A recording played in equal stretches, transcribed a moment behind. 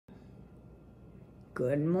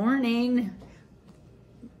Good morning.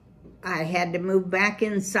 I had to move back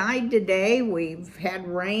inside today. We've had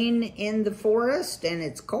rain in the forest and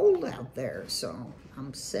it's cold out there, so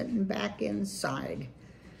I'm sitting back inside.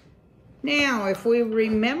 Now, if we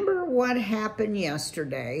remember what happened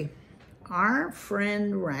yesterday, our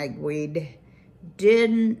friend Ragweed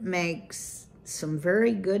didn't make some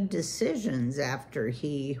very good decisions after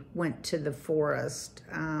he went to the forest.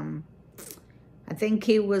 I think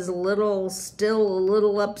he was still a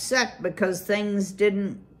little upset because things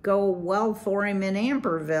didn't go well for him in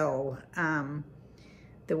Amberville.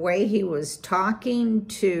 The way he was talking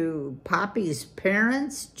to Poppy's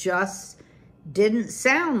parents just didn't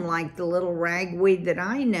sound like the little Ragweed that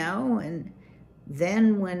I know. And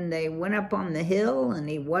then when they went up on the hill and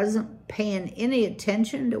he wasn't paying any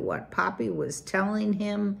attention to what Poppy was telling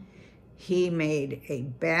him, he made a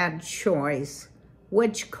bad choice,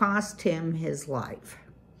 which cost him his life.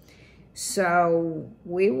 So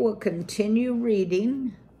we will continue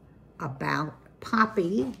reading about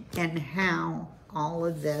Poppy and how all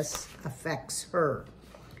of this affects her.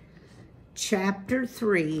 Chapter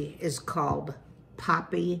 3 is called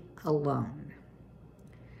Poppy Alone.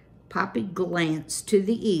 Poppy glanced to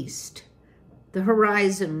the east. The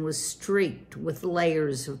horizon was streaked with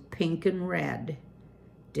layers of pink and red.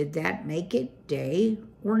 Did that make it day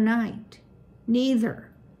or night?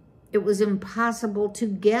 Neither. It was impossible to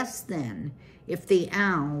guess then if the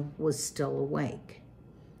owl was still awake,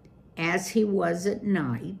 as he was at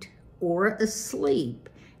night, or asleep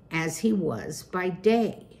as he was by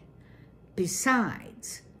day.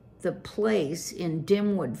 Besides, the place in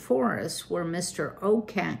Dimwood Forest where Mr.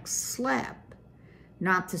 Oakes slept,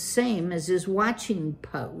 not the same as his watching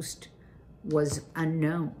post, was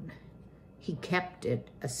unknown. He kept it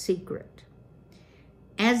a secret.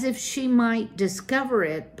 As if she might discover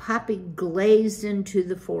it, Poppy gazed into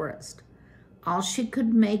the forest. All she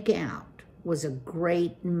could make out was a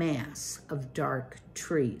great mass of dark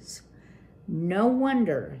trees. No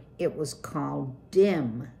wonder it was called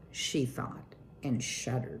dim, she thought, and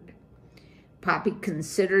shuddered. Poppy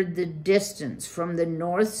considered the distance from the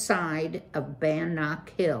north side of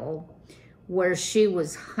Bannock Hill, where she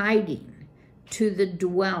was hiding, to the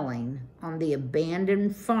dwelling on the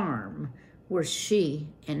abandoned farm where she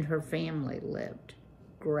and her family lived,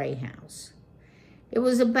 Grey House. It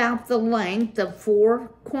was about the length of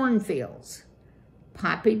 4 cornfields.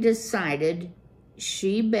 Poppy decided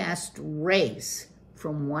she best race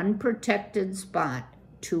from one protected spot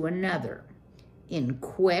to another in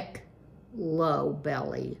quick, low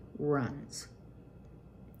belly runs.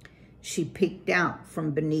 She peeked out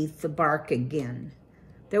from beneath the bark again.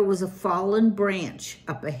 There was a fallen branch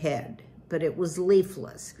up ahead, but it was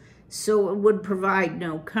leafless, so it would provide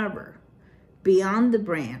no cover. Beyond the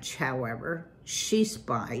branch, however, she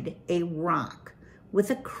spied a rock with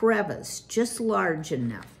a crevice just large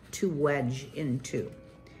enough to wedge into.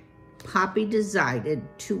 Poppy decided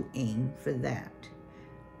to aim for that.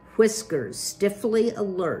 Whiskers stiffly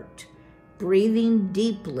alert, breathing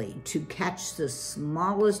deeply to catch the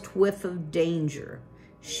smallest whiff of danger,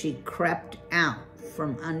 she crept out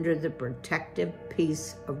from under the protective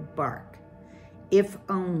piece of bark. If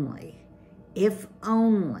only,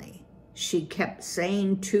 she kept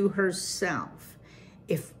saying to herself,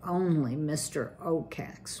 if only Mr.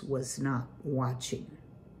 Oakes was not watching.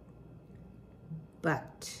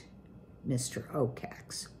 But Mr.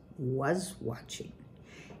 Oakes was watching.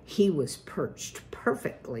 He was perched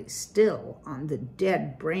perfectly still on the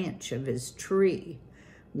dead branch of his tree,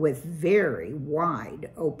 with very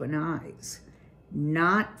wide open eyes.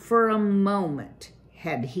 Not for a moment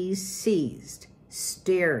had he ceased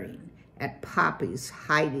staring at Poppy's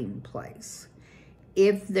hiding place.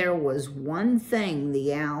 If there was one thing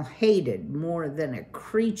the owl hated more than a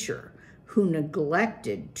creature who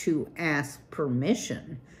neglected to ask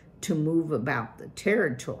permission to move about the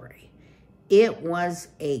territory, it was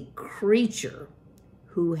a creature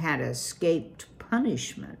who had escaped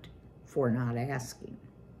punishment for not asking.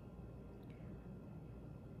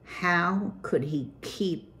 How could he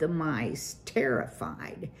keep the mice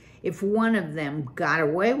terrified if one of them got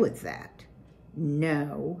away with that?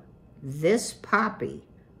 No, this Poppy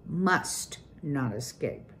must not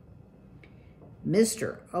escape.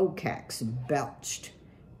 Mr. Oakes belched,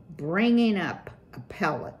 bringing up a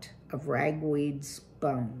pellet of Ragweed's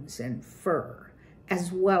bones and fur,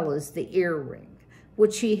 as well as the earring,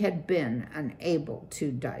 which he had been unable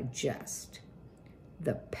to digest.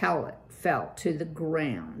 The pellet fell to the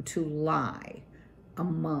ground to lie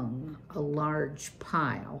among a large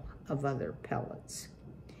pile of other pellets.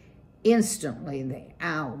 Instantly, the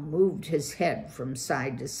owl moved his head from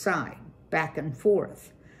side to side, back and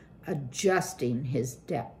forth, adjusting his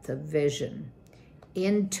depth of vision.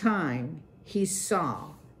 In time, he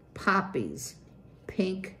saw Poppy's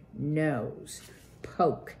pink nose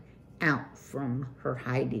poke out from her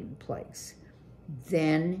hiding place.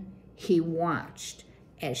 Then he watched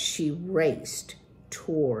as she raced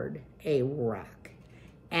toward a rock.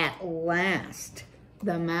 At last,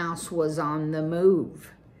 the mouse was on the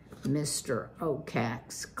move. Mr.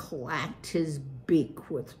 Ocax clacked his beak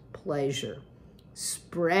with pleasure,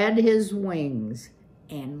 spread his wings,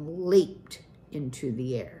 and leaped into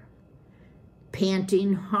the air.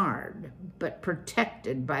 Panting hard, but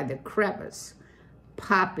protected by the crevice,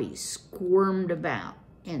 Poppy squirmed about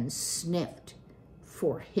and sniffed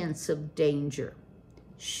for hints of danger.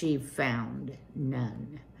 She found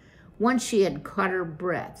none. Once she had caught her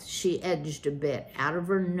breath, she edged a bit out of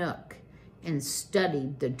her nook and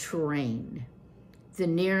studied the terrain. The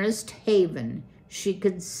nearest haven she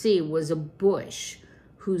could see was a bush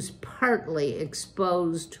whose partly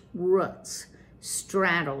exposed roots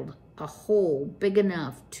straddled a hole big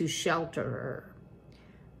enough to shelter her.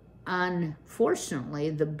 Unfortunately,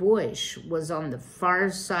 the bush was on the far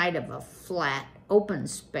side of a flat, open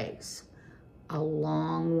space, a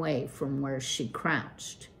long way from where she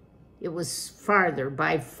crouched. It was farther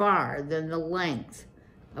by far than the length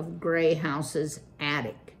of Gray House's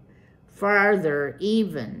attic, farther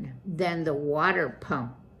even than the water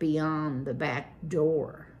pump beyond the back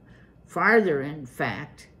door, farther, in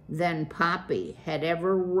fact, than Poppy had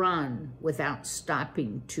ever run without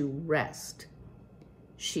stopping to rest.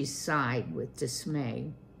 She sighed with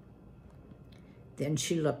dismay. Then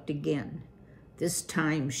she looked again. This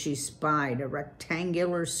time she spied a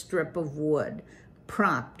rectangular strip of wood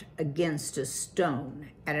propped against a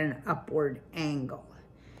stone at an upward angle.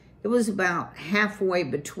 It was about halfway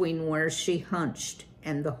between where she hunched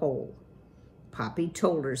and the hole. Poppy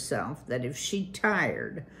told herself that if she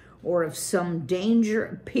tired or if some danger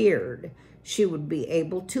appeared, she would be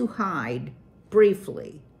able to hide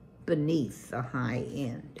briefly beneath the high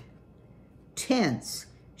end. Tense,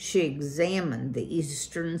 she examined the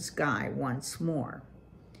eastern sky once more.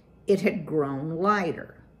 It had grown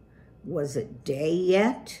lighter. Was it day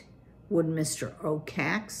yet? Would Mr.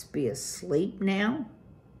 Ocax be asleep now?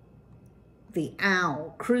 The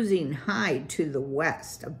owl, cruising high to the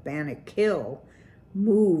west of Bannock Hill,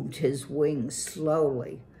 moved his wings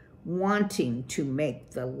slowly, wanting to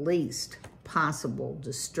make the least possible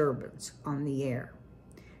disturbance on the air.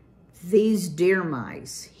 These deer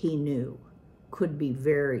mice, he knew, could be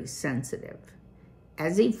very sensitive.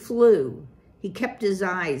 As he flew, he kept his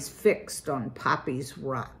eyes fixed on Poppy's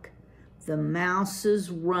rock. The mouse's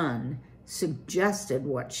run suggested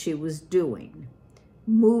what she was doing,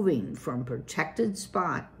 moving from protected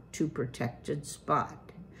spot to protected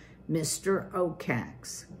spot. Mr.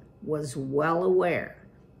 Ocax was well aware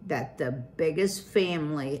that the biggest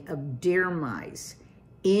family of deer mice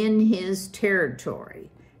in his territory,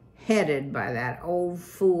 headed by that old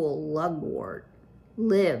fool Lugwort,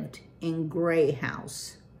 lived in Gray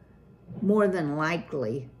House. More than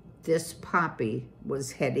likely, this Poppy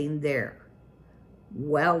was heading there.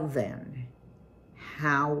 Well then,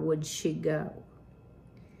 how would she go?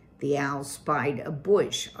 The owl spied a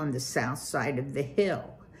bush on the south side of the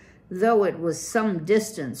hill. Though it was some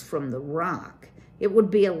distance from the rock, it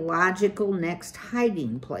would be a logical next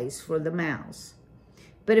hiding place for the mouse.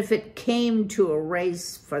 But if it came to a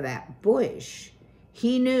race for that bush,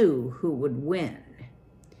 he knew who would win.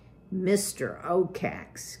 Mr.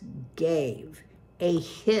 Ocax gave a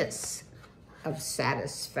hiss of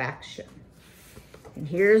satisfaction. And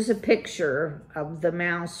here's a picture of the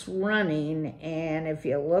mouse running, and if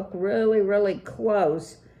you look really, really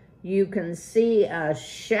close, you can see a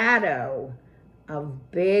shadow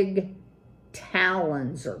of big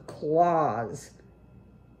talons or claws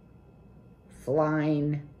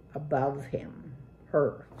flying above him.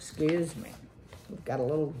 Excuse me. We've got a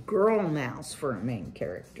little girl mouse for a main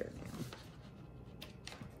character now.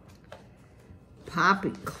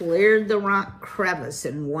 Poppy cleared the rock crevice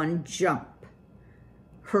in one jump.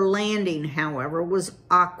 Her landing, however, was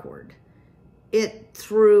awkward. It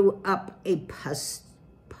threw up a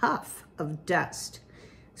puff of dust.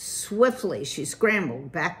 Swiftly, she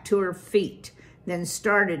scrambled back to her feet, then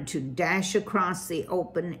started to dash across the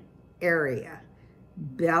open area.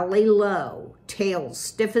 Belly low, tail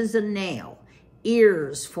stiff as a nail,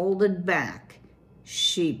 ears folded back,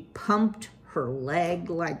 she pumped her leg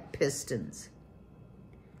like pistons.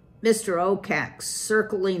 Mr. Ocax,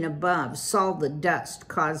 circling above, saw the dust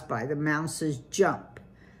caused by the mouse's jump.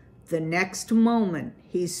 The next moment,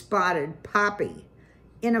 he spotted Poppy.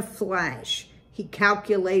 In a flash, he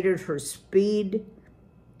calculated her speed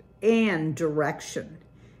and direction.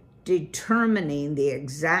 determining the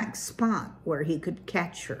exact spot where he could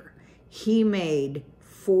catch her, he made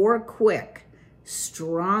 4 quick,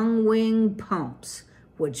 strong wing pumps,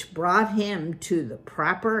 which brought him to the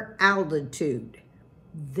proper altitude.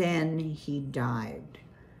 Then he dived.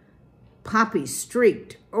 Poppy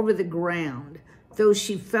streaked over the ground, though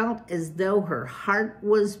she felt as though her heart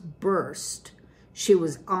was burst. She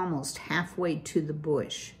was almost halfway to the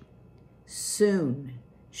bush. Soon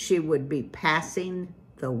she would be passing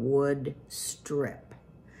the wood strip.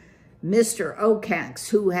 Mr. Ocax,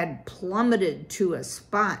 who had plummeted to a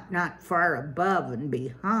spot not far above and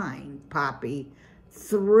behind Poppy,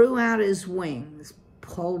 threw out his wings,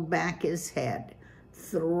 pulled back his head,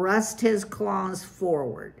 thrust his claws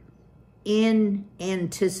forward in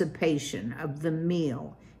anticipation of the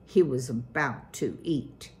meal he was about to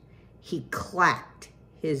eat. He clacked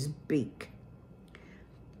his beak.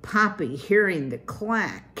 Poppy, hearing the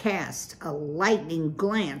clack, cast a lightning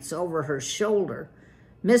glance over her shoulder.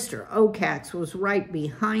 Mr. Ocax was right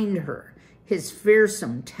behind her, his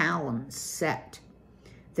fearsome talons set.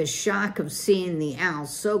 The shock of seeing the owl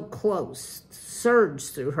so close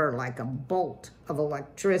surged through her like a bolt of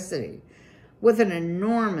electricity. With an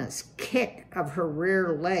enormous kick of her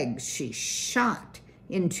rear legs, she shot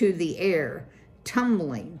into the air,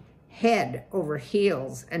 tumbling head over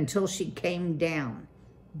heels until she came down,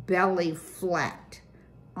 belly flat,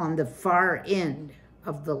 on the far end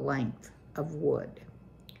of the length of wood.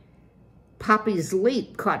 Poppy's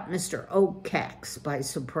leap caught Mr. Ocax by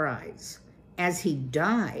surprise. As he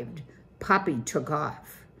dived, Poppy took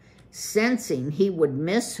off. Sensing he would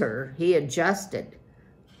miss her, he adjusted.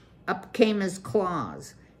 Up came his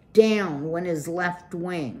claws, down went his left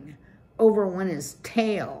wing, over went his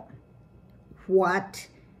tail. What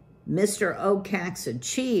Mr. Ocax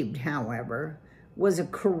achieved, however, was a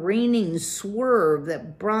careening swerve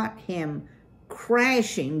that brought him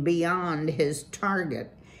crashing beyond his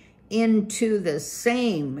target into the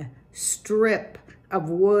same strip of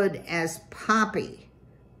wood as Poppy,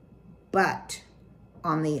 but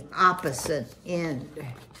on the opposite end.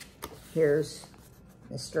 Here's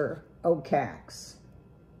Mr. Ocax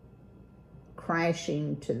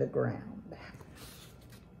crashing to the ground.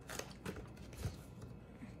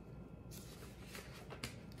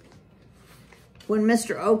 When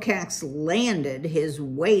Mr. Ocax landed, his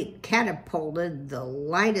weight catapulted the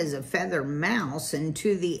light as a feather mouse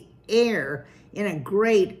into the air in a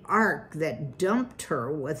great arc that dumped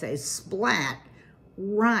her with a splat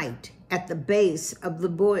right at the base of the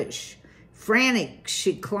bush. Frantic,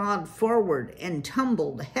 she clawed forward and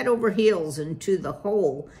tumbled head over heels into the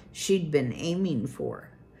hole she'd been aiming for.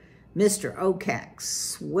 Mr. Ocax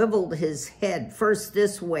swiveled his head first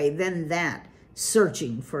this way, then that,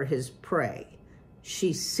 searching for his prey.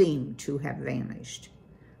 She seemed to have vanished.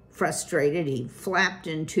 Frustrated, he flapped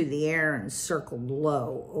into the air and circled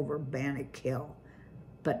low over Bannock Hill,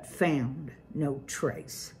 but found no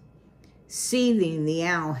trace. Seething, the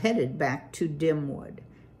owl headed back to Dimwood.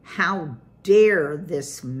 How dare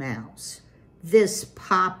this mouse, this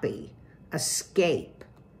Poppy, escape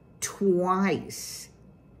twice?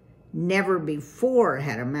 Never before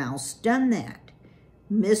had a mouse done that.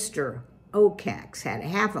 Mr. Ocax had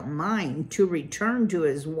half a mind to return to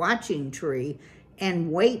his watching tree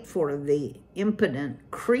and wait for the impotent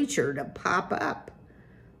creature to pop up.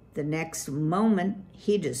 The next moment,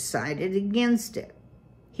 he decided against it.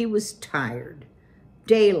 He was tired.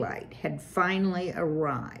 Daylight had finally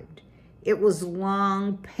arrived. It was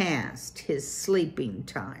long past his sleeping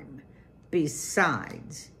time.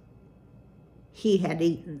 Besides, he had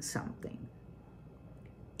eaten something.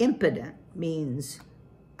 Impotent means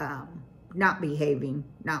not behaving,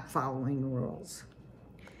 not following rules.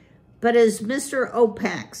 But as Mr.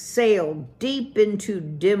 Ocax sailed deep into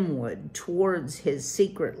Dimwood towards his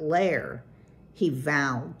secret lair, he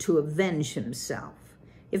vowed to avenge himself.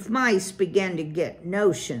 If mice began to get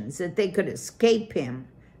notions that they could escape him,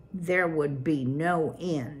 there would be no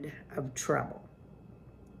end of trouble.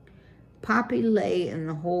 Poppy lay in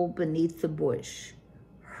the hole beneath the bush,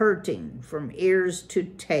 hurting from ears to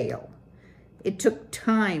tail. It took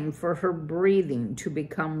time for her breathing to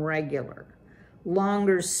become regular,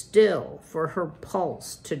 longer still for her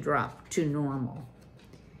pulse to drop to normal.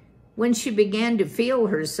 When she began to feel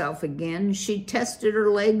herself again, she tested her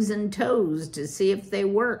legs and toes to see if they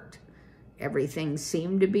worked. Everything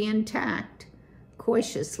seemed to be intact.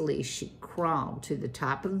 Cautiously, she crawled to the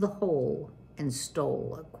top of the hole and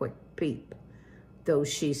stole a quick peep. Though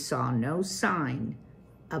she saw no sign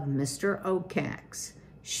of Mr. Ocax,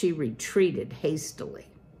 she retreated hastily,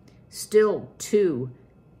 still too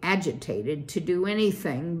agitated to do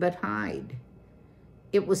anything but hide.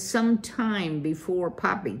 It was some time before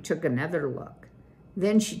Poppy took another look.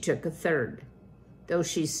 Then she took a third. Though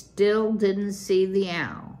she still didn't see the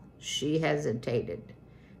owl, she hesitated.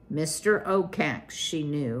 Mr. Ocax, she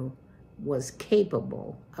knew, was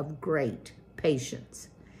capable of great patience.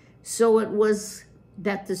 So it was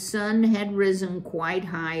that the sun had risen quite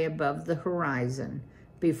high above the horizon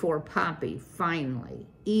before Poppy finally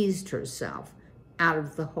eased herself out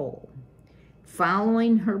of the hole.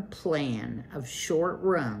 Following her plan of short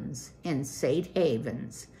runs and safe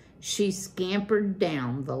havens, she scampered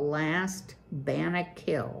down the last Bannock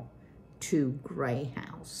Hill to Grey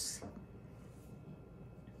House.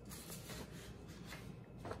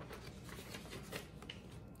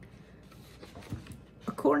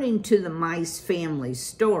 According to the Mice family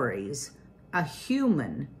stories, a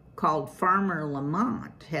human called Farmer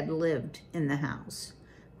Lamont had lived in the house.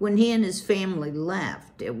 When he and his family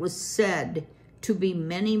left, it was said to be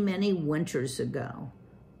many, many winters ago.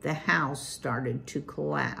 The house started to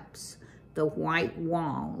collapse. The white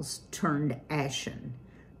walls turned ashen.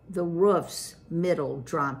 The roof's middle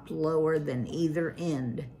dropped lower than either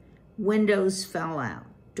end. Windows fell out.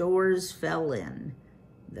 Doors fell in.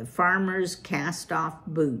 The farmer's cast-off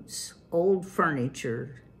boots, old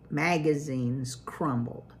furniture, magazines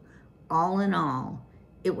crumbled. All in all,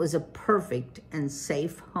 it was a perfect and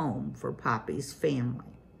safe home for Poppy's family.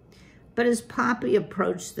 But as Poppy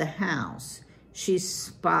approached the house, she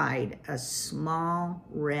spied a small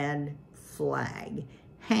red flag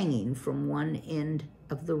hanging from one end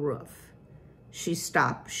of the roof. She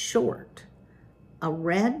stopped short. A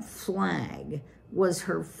red flag was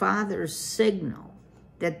her father's signal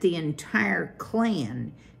that the entire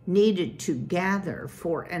clan needed to gather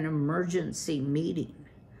for an emergency meeting.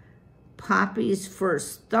 Poppy's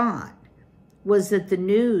first thought was that the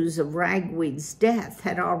news of Ragweed's death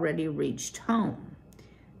had already reached home.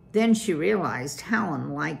 Then she realized how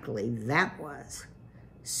unlikely that was.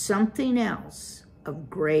 Something else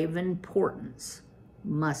of grave importance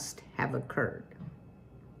must have occurred.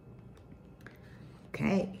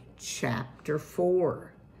 Okay, chapter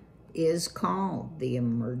 4 is called The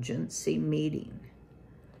Emergency Meeting.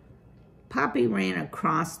 Poppy ran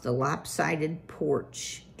across the lopsided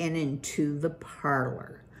porch and into the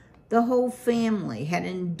parlor. The whole family had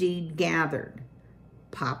indeed gathered.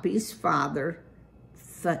 Poppy's father,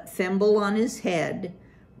 thimble on his head,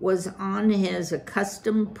 was on his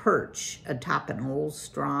accustomed perch atop an old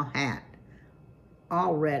straw hat,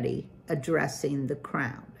 already addressing the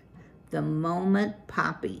crowd. The moment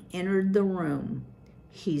Poppy entered the room,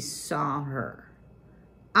 he saw her.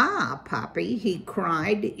 "Ah, Poppy," he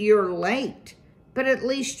cried, "you're late, but at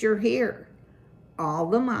least you're here." All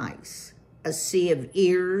the mice, a sea of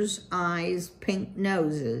ears, eyes, pink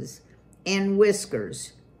noses, and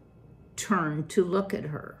whiskers, turned to look at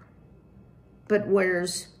her. "But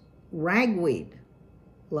where's Ragweed?"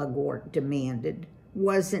 Lugwort demanded.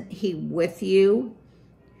 "Wasn't he with you?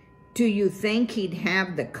 Do you think he'd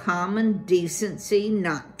have the common decency,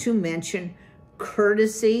 not to mention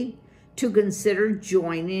courtesy, to consider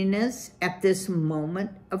joining us at this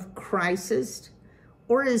moment of crisis?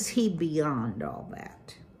 Or is he beyond all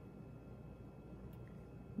that?"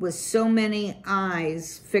 With so many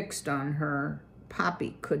eyes fixed on her,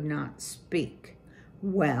 Poppy could not speak.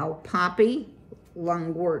 "Well, Poppy,"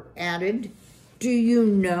 Lugwort added, "do you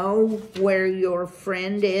know where your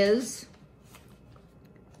friend is?"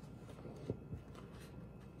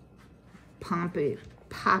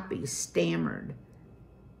 Poppy stammered.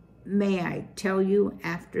 "May I tell you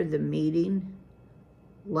after the meeting?"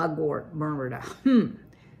 Lugwort murmured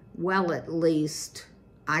 "Well, at least,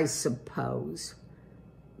 I suppose.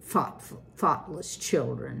 Thoughtless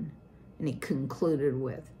children." And he concluded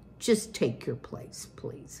with, "Just take your place,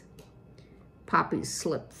 please." Poppy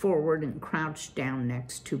slipped forward and crouched down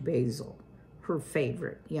next to Basil, her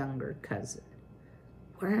favorite younger cousin.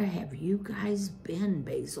 "Where have you guys been?"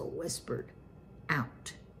 Basil whispered.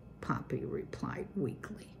 "Out," Poppy replied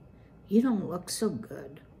weakly. "You don't look so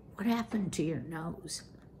good. What happened to your nose?"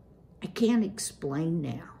 "I can't explain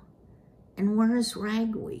now." "And where's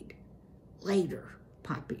Ragweed?" "Later,"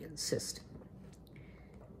 Poppy insisted.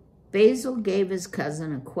 Basil gave his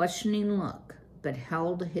cousin a questioning look, but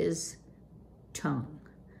held his tongue.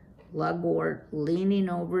 Lugwort, leaning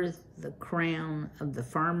over the crown of the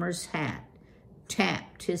farmer's hat,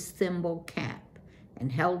 tapped his thimble cap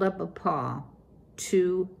and held up a paw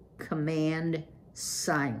to command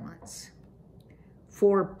silence.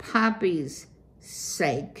 "For Poppy's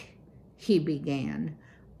sake," he began,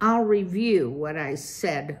 "I'll review what I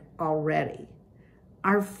said already.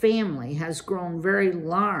 Our family has grown very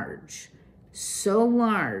large, So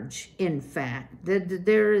large, in fact, that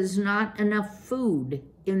there is not enough food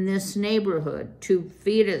in this neighborhood to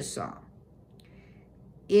feed us all.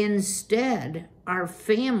 Instead, our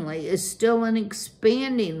family is still an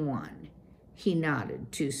expanding one, he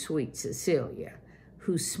nodded to sweet Cecilia,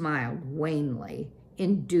 who smiled wanly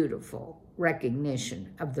in dutiful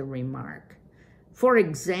recognition of the remark. For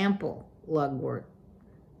example, Lungwort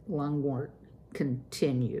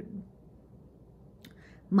continued,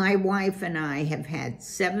 my wife and I have had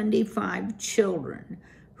 75 children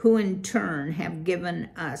who in turn have given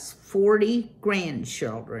us 40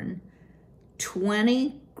 grandchildren,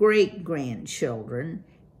 20 great-grandchildren,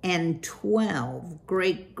 and 12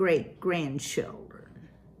 great-great-grandchildren.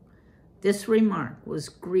 This remark was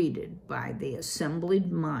greeted by the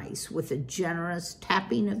assembled mice with a generous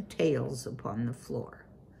tapping of tails upon the floor.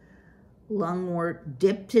 Lungwort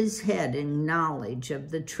dipped his head in knowledge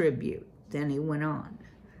of the tribute. Then he went on.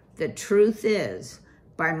 The truth is,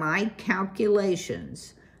 by my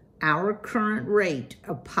calculations, our current rate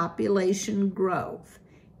of population growth,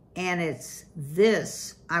 and it's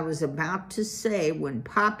this I was about to say when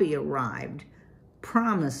Poppy arrived,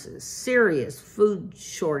 promises serious food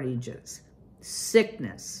shortages,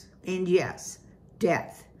 sickness, and yes,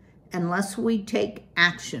 death, unless we take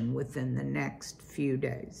action within the next few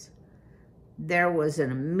days. There was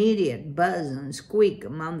an immediate buzz and squeak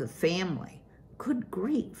among the family. Good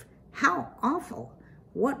grief, how awful.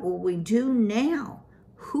 What will we do now?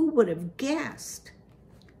 Who would have guessed?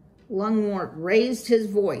 Lungwort raised his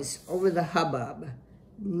voice over the hubbub.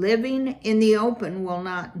 Living in the open will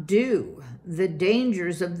not do. The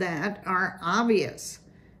dangers of that are obvious.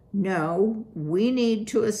 No, we need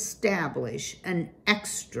to establish an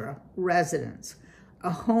extra residence,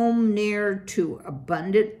 a home near to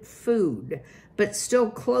abundant food, but still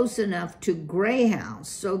close enough to Grey House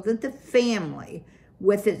so that the family,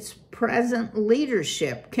 with its present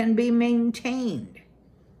leadership, can be maintained.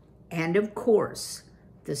 And of course,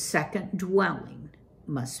 the second dwelling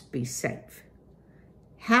must be safe.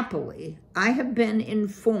 Happily, I have been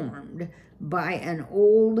informed by an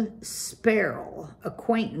old sparrow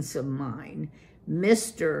acquaintance of mine,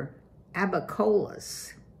 Mr.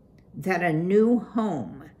 Abacolas, that a new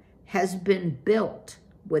home has been built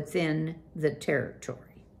within the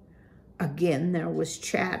territory. Again, there was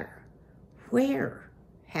chatter. Where?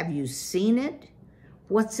 Have you seen it?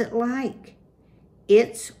 What's it like?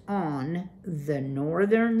 It's on the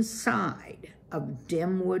northern side of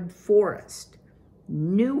Dimwood Forest.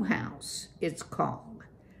 New House, it's called.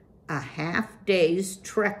 A half-day's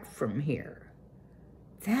trek from here.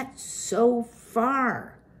 That's so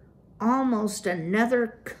far. Almost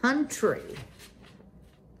another country.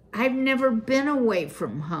 I've never been away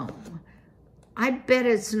from home. I bet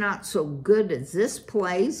it's not so good as this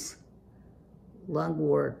place.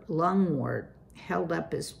 Lungwort held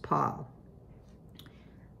up his paw.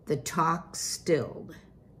 The talk stilled.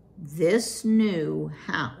 This new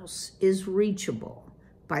house is reachable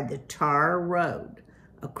by the tar road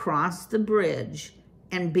across the bridge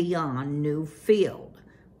and beyond New Field,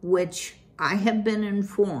 which I have been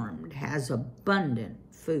informed has abundant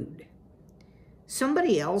food.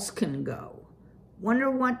 Somebody else can go.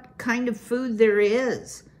 Wonder what kind of food there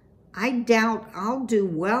is. I doubt I'll do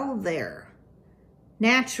well there.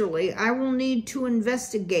 Naturally, I will need to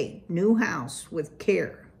investigate New House with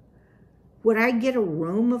care. Would I get a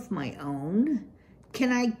room of my own?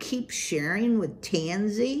 Can I keep sharing with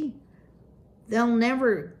Tansy? They'll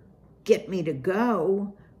never get me to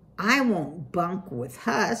go. I won't bunk with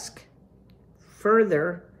Husk.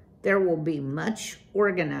 Further, there will be much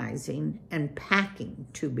organizing and packing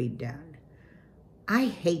to be done. I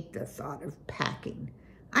hate the thought of packing.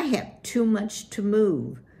 I have too much to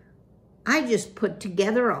move. I just put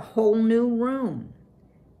together a whole new room.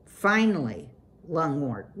 Finally,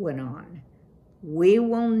 Lungwort went on, we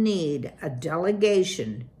will need a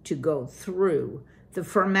delegation to go through the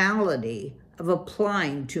formality of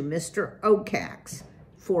applying to Mr. Okax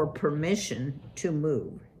for permission to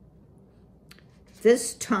move.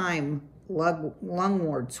 This time,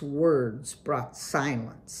 Lungwort's words brought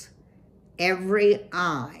silence. Every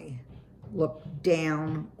eye looked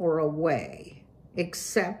down or away,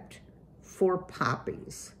 except for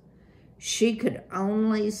Poppy's. She could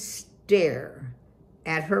only stare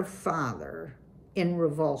at her father in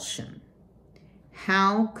revulsion.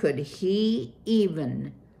 How could he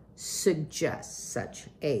even suggest such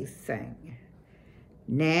a thing?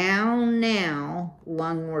 Now,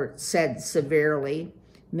 Lungwort said severely,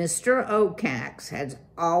 Mr. Okax has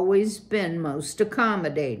always been most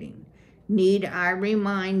accommodating. Need I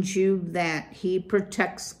remind you that he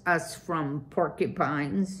protects us from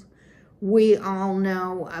porcupines? We all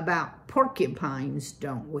know about porcupines,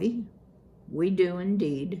 don't we? We do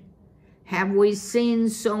indeed. Have we seen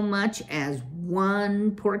so much as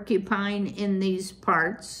one porcupine in these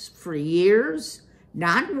parts for years?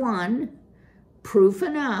 Not one. Proof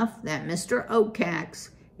enough that Mr. Okax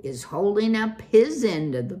is holding up his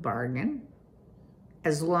end of the bargain.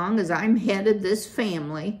 As long as I'm head of this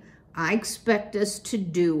family, I expect us to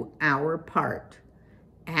do our part.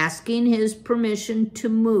 Asking his permission to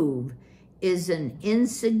move is an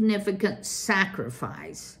insignificant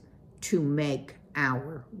sacrifice to make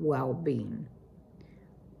our well-being.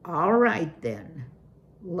 All right then,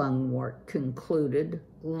 Lungwort concluded,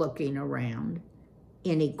 looking around.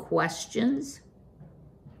 Any questions?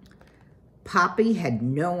 Poppy had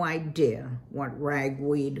no idea what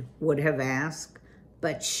Ragweed would have asked,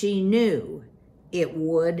 but she knew it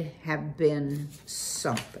would have been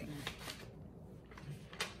something.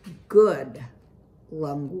 Good,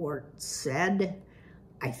 Lungwort said.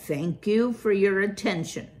 I thank you for your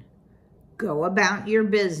attention. Go about your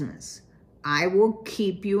business. I will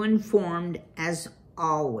keep you informed as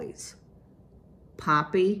always.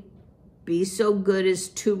 Poppy, be so good as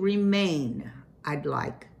to remain. I'd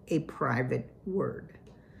like a private word.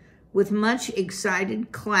 With much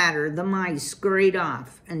excited clatter, the mice scurried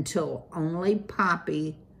off until only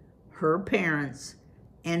Poppy, her parents,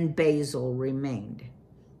 and Basil remained.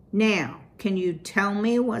 Now, can you tell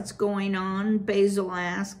me what's going on? Basil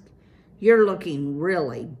asked. You're looking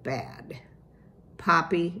really bad.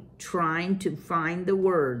 Poppy, trying to find the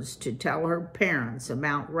words to tell her parents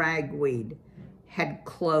about Ragweed, had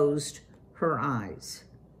closed her eyes.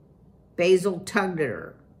 Basil tugged at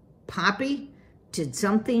her. Poppy, did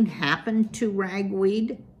something happen to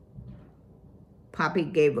Ragweed? Poppy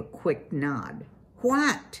gave a quick nod.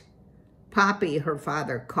 What? Poppy, her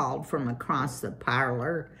father called from across the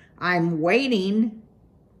parlor. I'm waiting.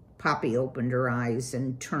 Poppy opened her eyes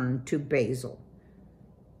and turned to Basil.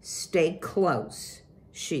 Stay close,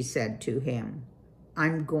 she said to him.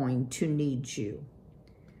 I'm going to need you.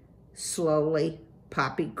 Slowly,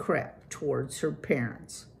 Poppy crept towards her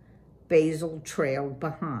parents. Basil trailed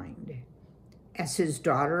behind. As his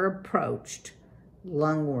daughter approached,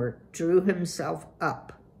 Lungwort drew himself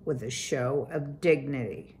up with a show of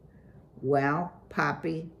dignity. Well,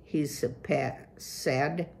 Poppy, he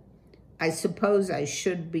said, I suppose I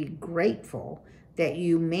should be grateful that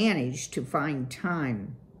you managed to find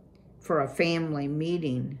time for a family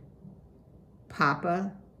meeting.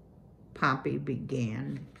 Papa, Poppy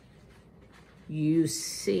began, you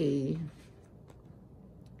see.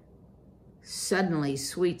 Suddenly,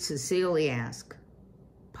 sweet Cecilia asked,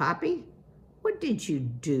 Poppy, what did you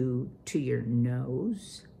do to your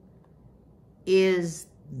nose? Is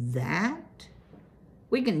that?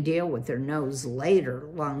 We can deal with her nose later,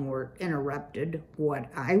 Lungwort interrupted. What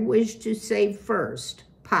I wish to say first,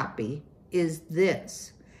 Poppy, is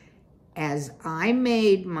this. As I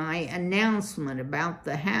made my announcement about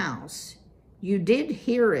the house, you did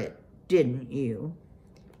hear it, didn't you?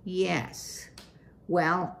 Yes.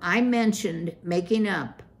 Well, I mentioned making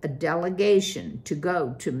up a delegation to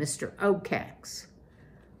go to Mr. Okax.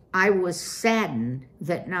 I was saddened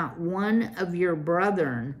that not one of your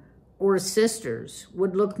brethren or sisters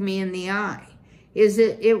would look me in the eye.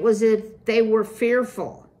 It was as if they were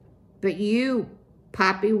fearful. But you,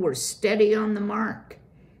 Poppy, were steady on the mark.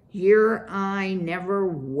 Your eye never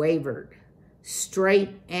wavered,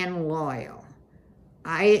 straight and loyal.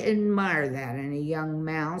 I admire that in a young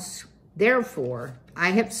mouse. Therefore,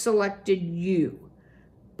 I have selected you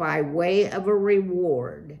by way of a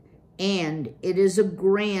reward, and it is a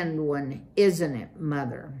grand one, isn't it,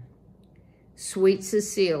 Mother? Sweet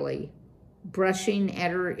Cecilia, brushing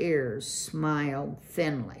at her ears, smiled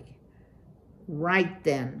thinly. Right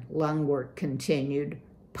then, Lungwort continued,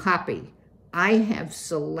 Poppy, I have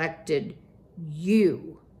selected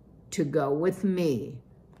you to go with me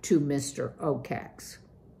to Mr. Okax.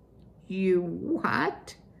 You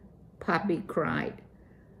what? Poppy cried.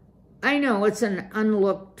 I know it's an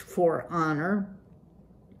unlooked-for honor,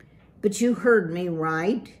 but you heard me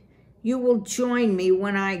right. You will join me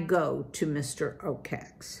when I go to Mr.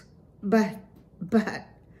 Okax. But,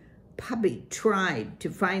 Poppy tried to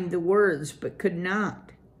find the words but could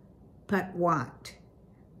not. But what?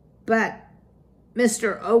 But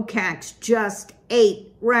Mr. Okax just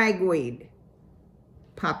ate Ragweed,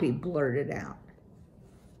 Poppy blurted out.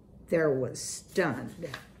 There was stunned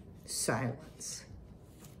silence.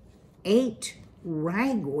 Ate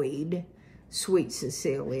Ragweed? Sweet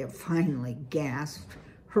Cecilia finally gasped,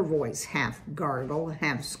 her voice half gargle,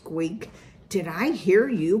 half squeak. Did I hear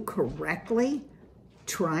you correctly?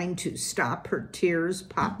 Trying to stop her tears,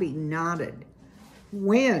 Poppy nodded.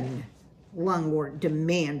 When? Lungwort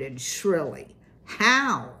demanded shrilly.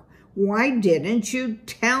 How? Why didn't you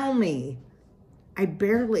tell me? I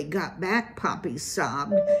barely got back, Poppy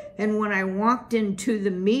sobbed, and when I walked into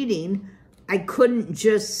the meeting, I couldn't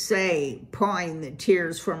just say, pawing the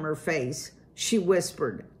tears from her face. She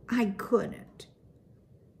whispered, I couldn't.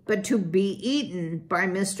 But to be eaten by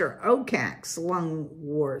Mr. Oakes,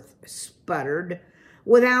 Lungwort sputtered,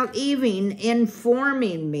 without even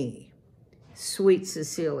informing me. Sweet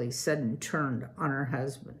Cecilia suddenly turned on her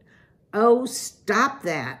husband. Oh, stop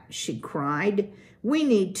that, she cried. We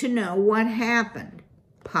need to know what happened.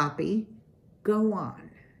 Poppy, go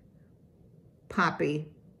on. Poppy,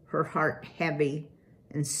 her heart heavy,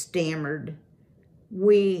 and stammered.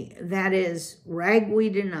 That is,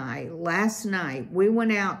 Ragweed and I, last night, we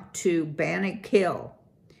went out to Bannock Hill.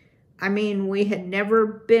 I mean, we had never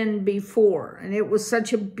been before, and it was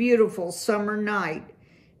such a beautiful summer night,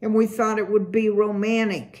 and we thought it would be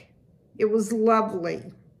romantic. It was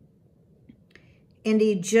lovely. And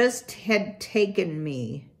he just had taken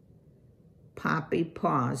me. Poppy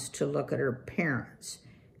paused to look at her parents.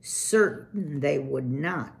 Certain they would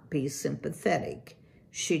not be sympathetic,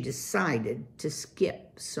 she decided to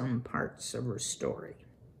skip some parts of her story.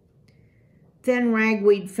 Then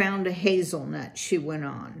Ragweed found a hazelnut, she went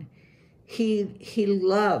on. He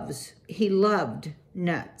loved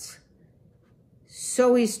nuts.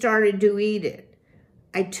 So he started to eat it.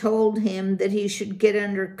 I told him that he should get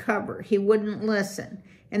under cover. He wouldn't listen.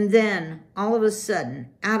 And then, all of a sudden,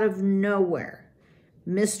 out of nowhere,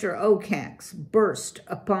 Mr. Oakes burst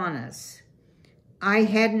upon us. I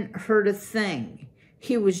hadn't heard a thing.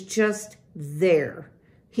 He was just there.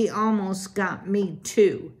 He almost got me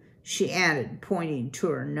too, she added, pointing to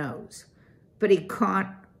her nose. But he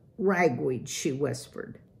caught Ragweed, she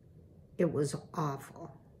whispered. It was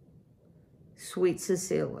awful. Sweet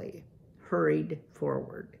Cecilia hurried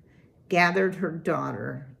forward, gathered her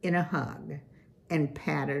daughter in a hug, and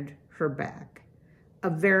patted her back. A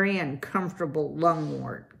very uncomfortable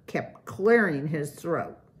Lungwort kept clearing his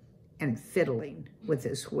throat and fiddling with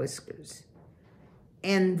his whiskers.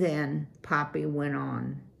 And then Poppy went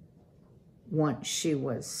on, once she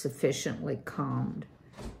was sufficiently calmed.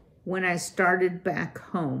 When I started back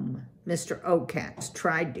home, Mr. Oakes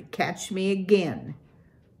tried to catch me again,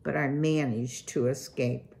 but I managed to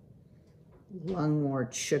escape.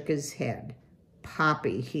 Lungwort shook his head.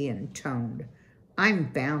 Poppy, he intoned,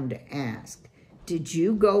 I'm bound to ask, did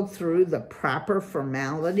you go through the proper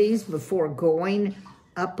formalities before going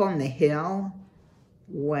up on the hill?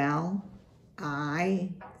 Well,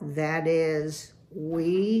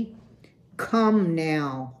 we... Come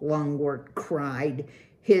now, Lungwort cried,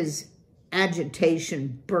 his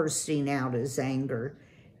agitation bursting out as anger.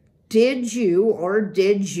 Did you or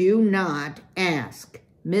did you not ask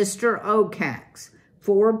Mr. Oakes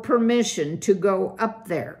for permission to go up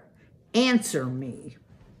there? Answer me.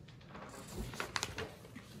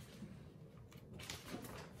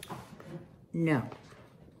 No,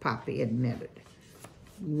 Poppy admitted.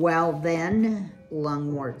 Well then,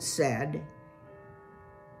 Lungwort said,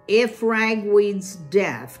 if Ragweed's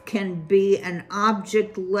death can be an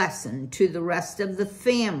object lesson to the rest of the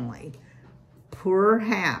family,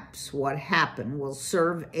 perhaps what happened will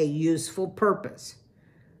serve a useful purpose.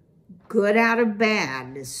 Good out of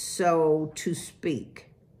bad, so to speak.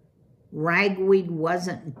 Ragweed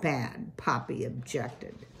wasn't bad, Poppy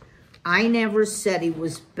objected. I never said he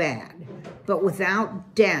was bad, but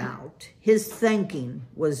without doubt, his thinking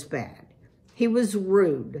was bad. He was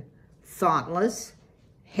rude, thoughtless,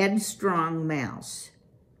 headstrong mouse.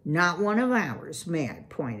 Not one of ours, may I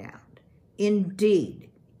point out. Indeed,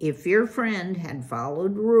 if your friend had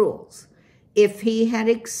followed rules, if he had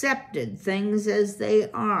accepted things as they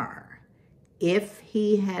are, if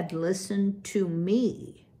he had listened to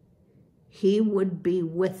me, he would be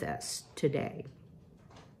with us today.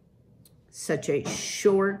 Such a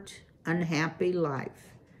short, unhappy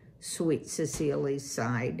life, Sweet Cecilia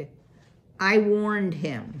sighed. I warned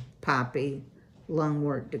him, Poppy,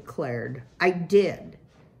 Lungwort declared. I did.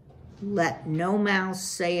 Let no mouse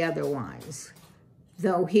say otherwise.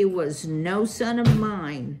 Though he was no son of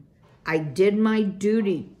mine, I did my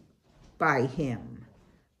duty by him,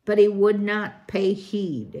 but he would not pay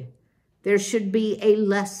heed. There should be a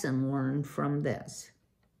lesson learned from this.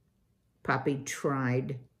 Poppy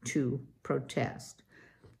tried to protest.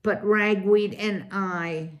 But Ragweed and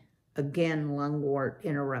I, again Lungwort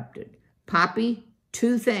interrupted. Poppy,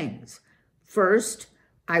 two things. First,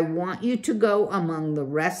 I want you to go among the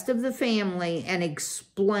rest of the family and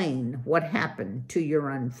explain what happened to your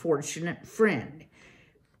unfortunate friend.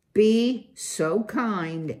 Be so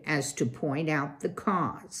kind as to point out the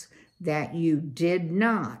cause that you did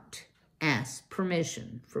not ask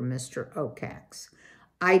permission from Mr. Oakes.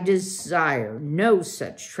 I desire no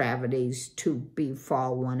such tragedies to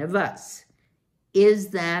befall one of us.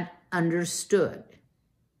 Is that understood?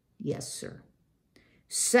 Yes, sir.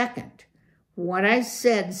 Second, what I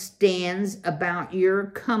said stands about your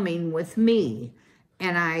coming with me,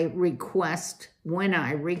 and when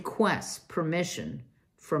I request permission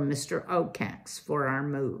from Mr. Oakes for our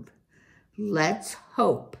move. Let's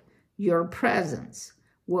hope your presence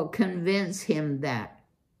will convince him that,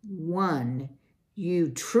 1, you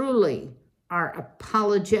truly are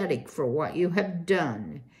apologetic for what you have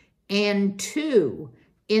done, and 2,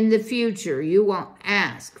 in the future you will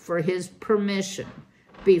ask for his permission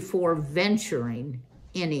before venturing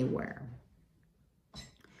anywhere.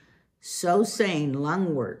 So saying,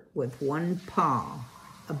 Lungwort, with one paw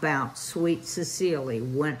about sweet Cecilia,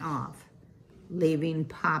 went off, leaving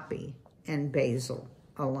Poppy and Basil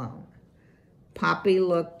alone. Poppy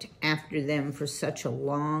looked after them for such a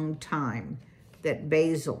long time that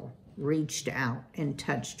Basil reached out and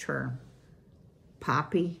touched her.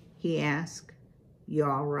 Poppy, he asked, you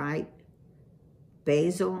all right?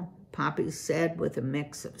 Basil, Poppy said with a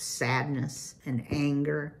mix of sadness and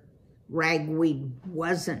anger. Ragweed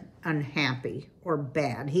wasn't unhappy or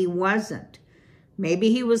bad. He wasn't.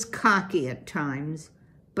 Maybe he was cocky at times,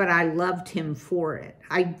 but I loved him for it.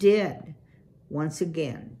 I did. Once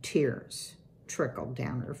again, tears trickled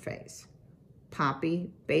down her face.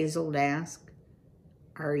 Poppy, Basil asked,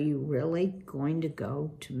 are you really going to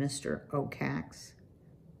go to Mr. Oakes?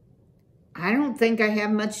 I don't think I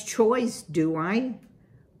have much choice, do I?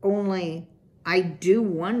 Only I do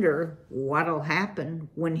wonder what'll happen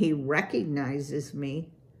when he recognizes me.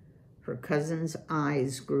 Her cousin's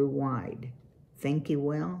eyes grew wide. Think he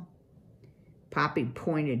will? Poppy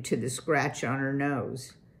pointed to the scratch on her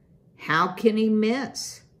nose. How can he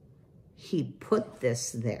miss? He put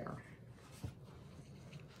this there.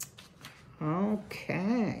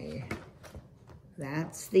 Okay.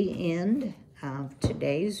 That's the end of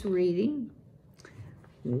today's reading.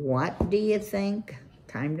 What do you think?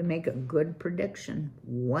 Time to make a good prediction.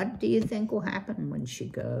 What do you think will happen when she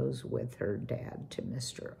goes with her dad to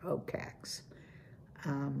Mr. Oakes?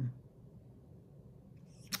 I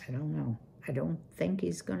don't know. I don't think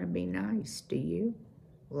he's going to be nice. Do you?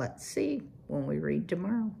 Let's see when we read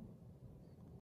tomorrow.